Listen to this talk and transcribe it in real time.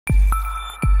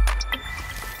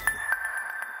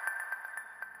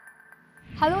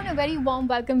Hello and a very warm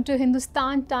welcome to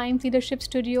Hindustan Times Leadership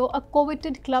Studio, a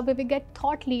coveted club where we get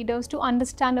thought leaders to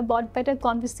understand about better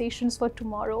conversations for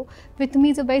tomorrow. With me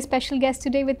is a very special guest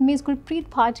today. With me is Gurpreet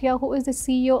Bhatia, who is the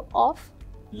CEO of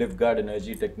Livguard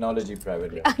Energy Technology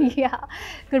Private Limited. Yeah,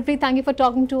 Gurpreet, thank you for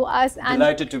talking to us. And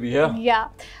delighted to be here. Yeah,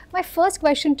 my first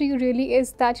question to you really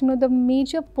is that the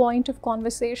major point of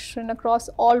conversation across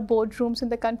all boardrooms in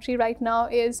the country right now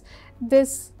is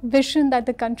this vision that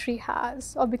the country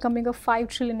has of becoming a 5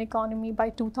 trillion economy by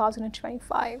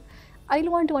 2025. I really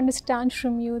want to understand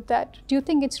from you that do you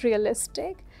think it's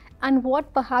realistic? And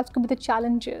what perhaps could be the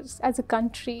challenges as a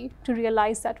country to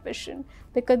realize that vision?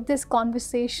 Because this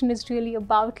conversation is really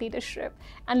about leadership.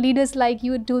 And leaders like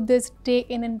you do this day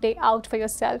in and day out for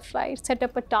yourself, right? Set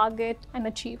up a target and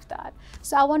achieve that.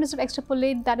 So I want to sort of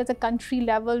extrapolate that at a country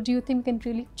level. Do you think we can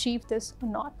really achieve this or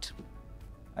not?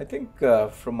 I think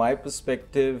from my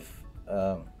perspective,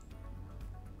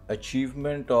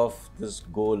 achievement of this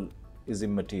goal is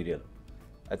immaterial.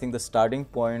 I think the starting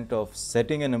point of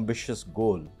setting an ambitious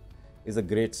goal is a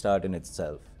great start in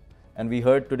itself. And we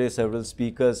heard today several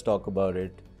speakers talk about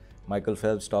it. Michael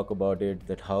Phelps talk about it,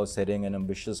 that how setting an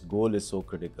ambitious goal is so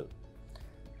critical.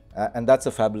 And that's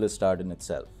a fabulous start in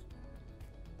itself.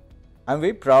 I'm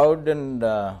very proud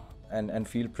and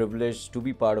feel privileged to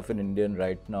be part of an Indian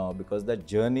right now, because that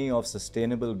journey of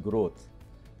sustainable growth,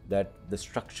 that the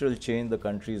structural change the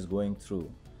country is going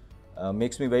through,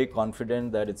 makes me very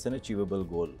confident that it's an achievable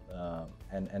goal.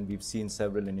 And we've seen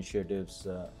several initiatives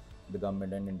the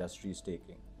government and industry is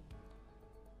taking.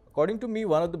 According to me,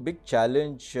 one of the big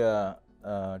challenge to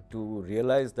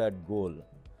realize that goal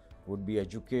would be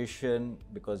education,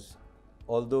 because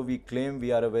although we claim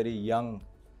we are a very young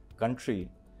country,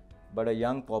 but a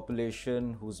young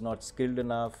population who's not skilled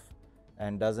enough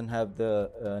and doesn't have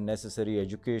the necessary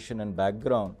education and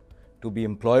background to be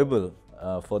employable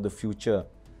for the future,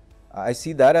 I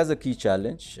see that as a key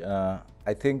challenge.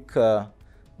 I think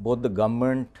both the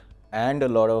government and a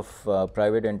lot of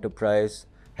private enterprise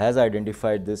has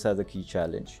identified this as a key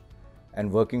challenge and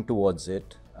working towards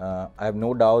it. I have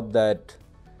no doubt that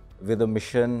with the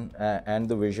mission and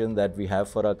the vision that we have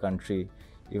for our country,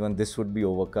 even this would be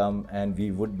overcome and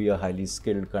we would be a highly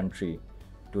skilled country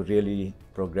to really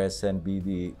progress and be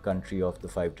the country of the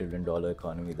 $5 trillion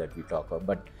economy that we talk about.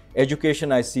 But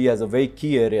education I see as a very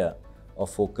key area of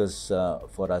focus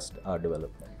for us, our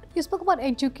development. You spoke about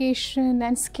education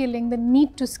and skilling, the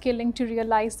need to skilling to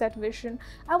realize that vision.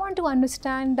 I want to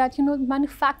understand that,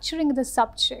 manufacturing is the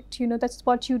subject, that's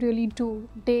what you really do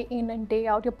day in and day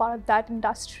out. You're part of that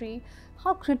industry.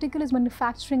 How critical is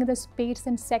manufacturing in the space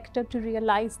and sector to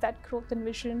realize that growth and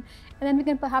vision? And then we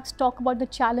can perhaps talk about the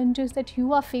challenges that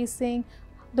you are facing,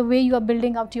 the way you are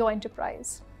building out your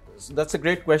enterprise. So that's a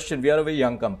great question. We are a very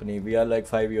young company. We are like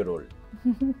 5-year-old.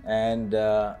 And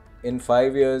in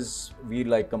 5 years, we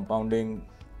like compounding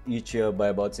each year by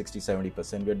about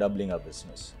 60-70%. We're doubling our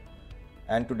business.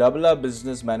 And to double our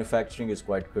business, manufacturing is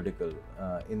quite critical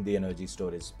in the energy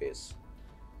storage space.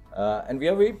 And we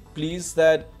are very pleased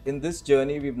that in this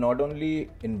journey, we've not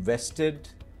only invested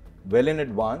well in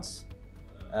advance,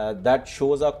 that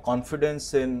shows our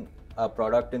confidence in our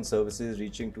product and services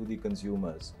reaching to the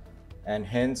consumers, and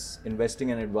hence investing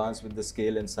in advance with the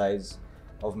scale and size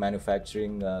of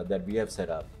manufacturing that we have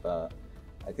set up.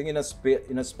 I think in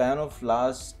a span of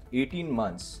last 18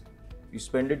 months,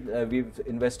 we've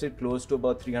invested close to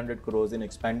about 300 crores in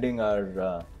expanding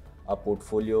our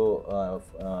portfolio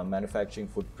of manufacturing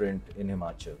footprint in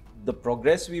Himachal. The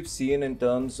progress we've seen in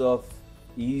terms of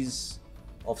ease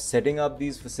of setting up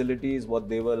these facilities, what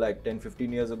they were like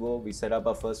 10-15 years ago, we set up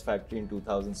our first factory in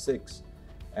 2006,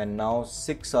 and now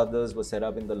 6 others were set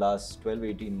up in the last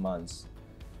 12-18 months.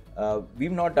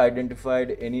 We've not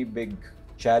identified any big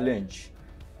challenge,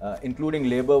 including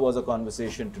labor was a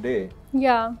conversation today.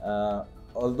 Yeah.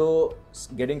 Although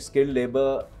getting skilled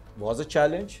labor was a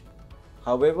challenge,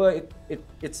 however,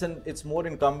 it's more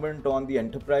incumbent on the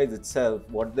enterprise itself,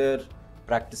 what their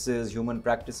practices, human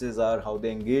practices are, how they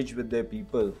engage with their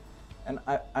people. And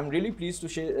I'm really pleased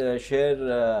to share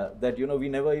that we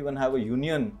never even have a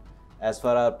union as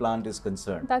far as our plant is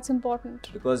concerned. That's important.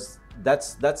 Because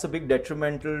that's a big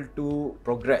detrimental to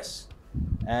progress.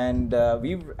 And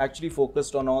we've actually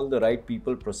focused on all the right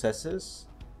people processes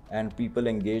and people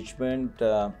engagement.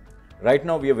 Right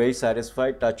now we are very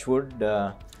satisfied, touch wood.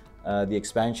 The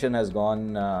expansion has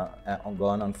gone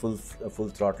on full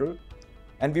throttle.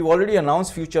 And we've already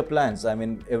announced future plans. I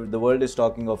mean, the world is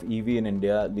talking of EV in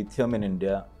India, lithium in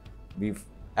India. We've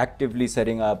actively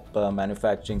setting up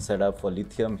manufacturing setup for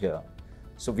lithium here.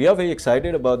 So we are very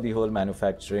excited about the whole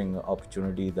manufacturing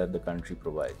opportunity that the country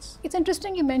provides. It's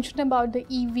interesting you mentioned about the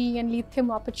EV and lithium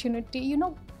opportunity. You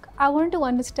know, I wanted to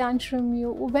understand from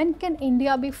you, when can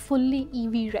India be fully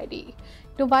EV ready?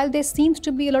 So while there seems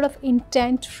to be a lot of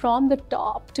intent from the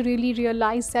top to really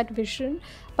realize that vision,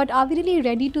 but are we really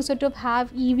ready to sort of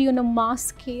have EV on a mass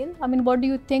scale? I mean, what do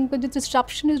you think? But the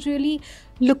disruption is really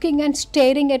looking and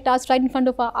staring at us right in front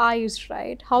of our eyes,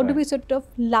 right? How do we sort of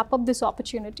lap up this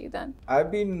opportunity then? I've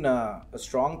been a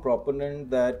strong proponent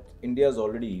that India is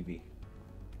already EV.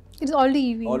 It's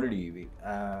already EV. Already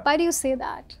EV. Why do you say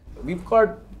that? We've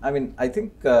got, I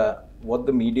think what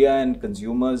the media and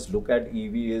consumers look at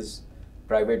EV is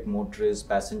private motorists,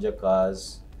 passenger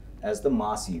cars as the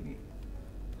mass EV.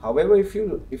 However, if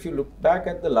you look back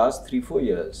at the last 3-4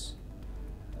 years,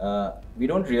 we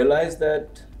don't realize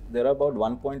that there are about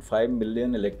 1.5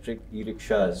 million electric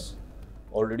e-rickshaws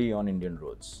already on Indian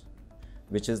roads,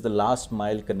 which is the last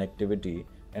mile connectivity.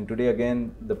 And today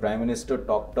again, the Prime Minister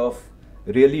talked of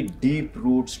really deep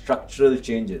root structural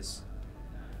changes.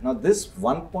 Now this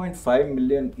 1.5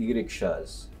 million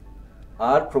e-rickshaws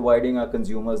are providing our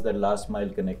consumers that last mile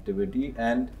connectivity,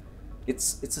 and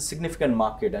it's a significant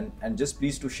market. And just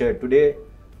pleased to share, today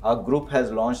our group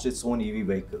has launched its own EV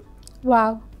vehicle.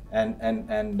 Wow.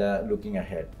 And looking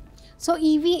ahead. So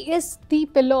EV is the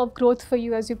pillar of growth for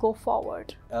you as you go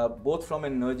forward? Both from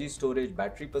an energy storage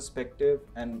battery perspective,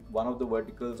 and one of the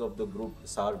verticals of the group, the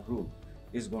SAR group,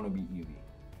 is going to be EV.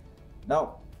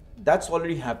 Now, that's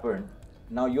already happened.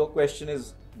 Now your question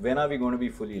is, when are we going to be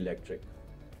fully electric?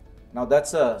 Now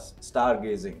that's a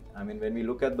stargazing. I mean, when we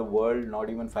look at the world, not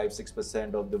even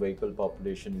 5-6% of the vehicle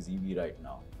population is EV right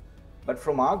now. But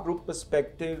from our group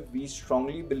perspective, we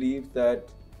strongly believe that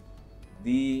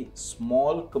the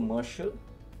small commercial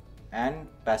and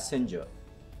passenger,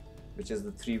 which is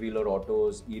the three-wheeler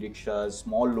autos, e-rickshaws,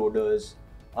 small loaders,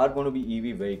 are going to be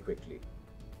EV very quickly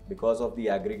because of the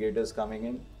aggregators coming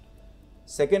in.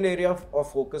 Second area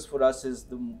of focus for us is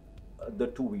the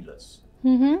two-wheelers.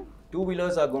 Mm-hmm.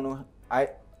 Two-wheelers are going to,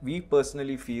 we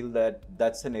personally feel that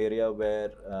that's an area where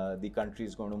the country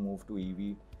is going to move to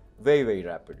EV very, very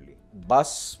rapidly.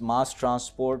 Bus, mass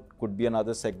transport could be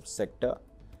another sector.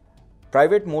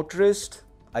 Private motorist,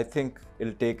 I think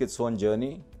it'll take its own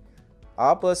journey.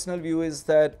 Our personal view is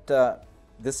that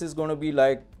this is going to be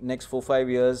like next 4-5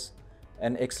 years,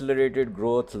 an accelerated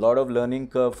growth, a lot of learning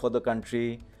curve for the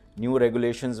country. New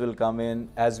regulations will come in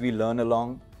as we learn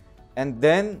along. And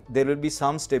then there will be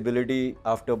some stability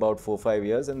after about 4-5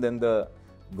 years, and then the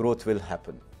growth will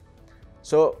happen.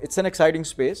 So it's an exciting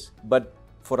space, but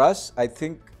for us, I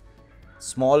think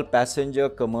small passenger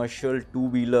commercial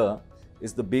two-wheeler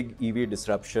is the big EV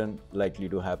disruption likely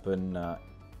to happen,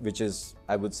 which is,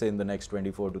 I would say, in the next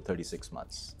 24 to 36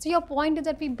 months. So your point is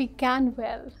that we began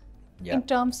well in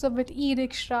terms of with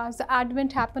e-rickshaws, the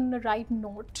advent happened on the right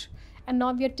note. And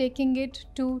now we are taking it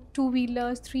to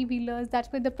two-wheelers, three-wheelers.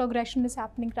 That's where the progression is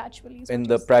happening gradually. In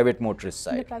the private motorist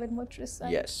side. In the private motorist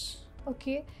side. Yes.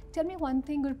 Okay. Tell me one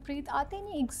thing, Gurpreet. Are there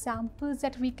any examples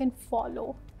that we can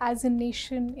follow as a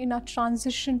nation in our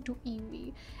transition to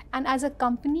EV? And as a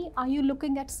company, are you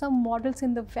looking at some models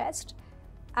in the West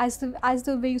as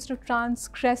the way you sort of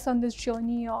transgress on this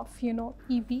journey of,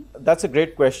 EV? That's a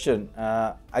great question.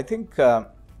 I think the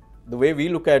way we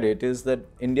look at it is that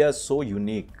India is so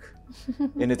unique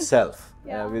in itself,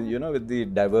 with the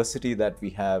diversity that we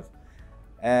have.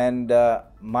 And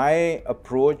my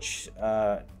approach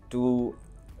to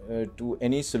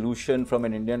any solution from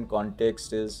an Indian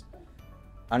context is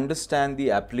understand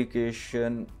the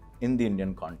application in the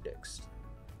Indian context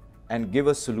and give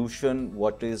a solution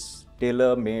what is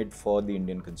tailor-made for the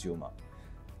Indian consumer.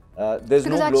 Because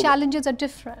our challenges are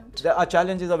different. Our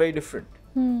challenges are very different.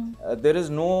 There is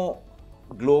no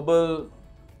global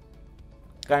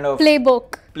kind of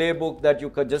playbook that you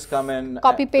could just come and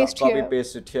copy paste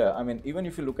it here. I mean, even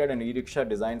if you look at an e-rickshaw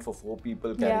designed for 4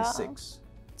 people, carries 6.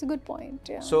 It's a good point.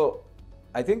 Yeah. So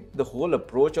I think the whole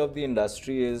approach of the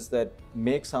industry is that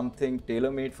make something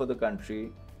tailor-made for the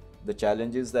country. The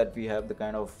challenges that we have, the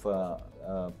kind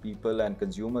of people and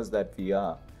consumers that we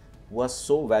are, who are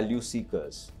so value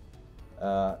seekers.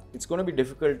 It's going to be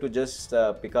difficult to just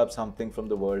pick up something from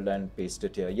the world and paste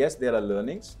it here. Yes, there are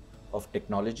learnings of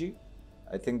technology.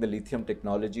 I think the lithium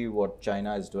technology, what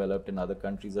China has developed and other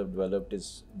countries have developed,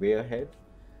 is way ahead.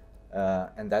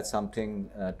 And that's something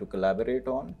to collaborate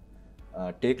on,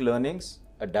 take learnings,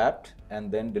 adapt, and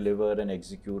then deliver and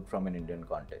execute from an Indian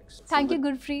context. Thank you,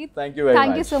 Gurpreet. Thank you very much.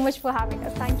 Thank you so much for having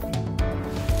us. Thank you.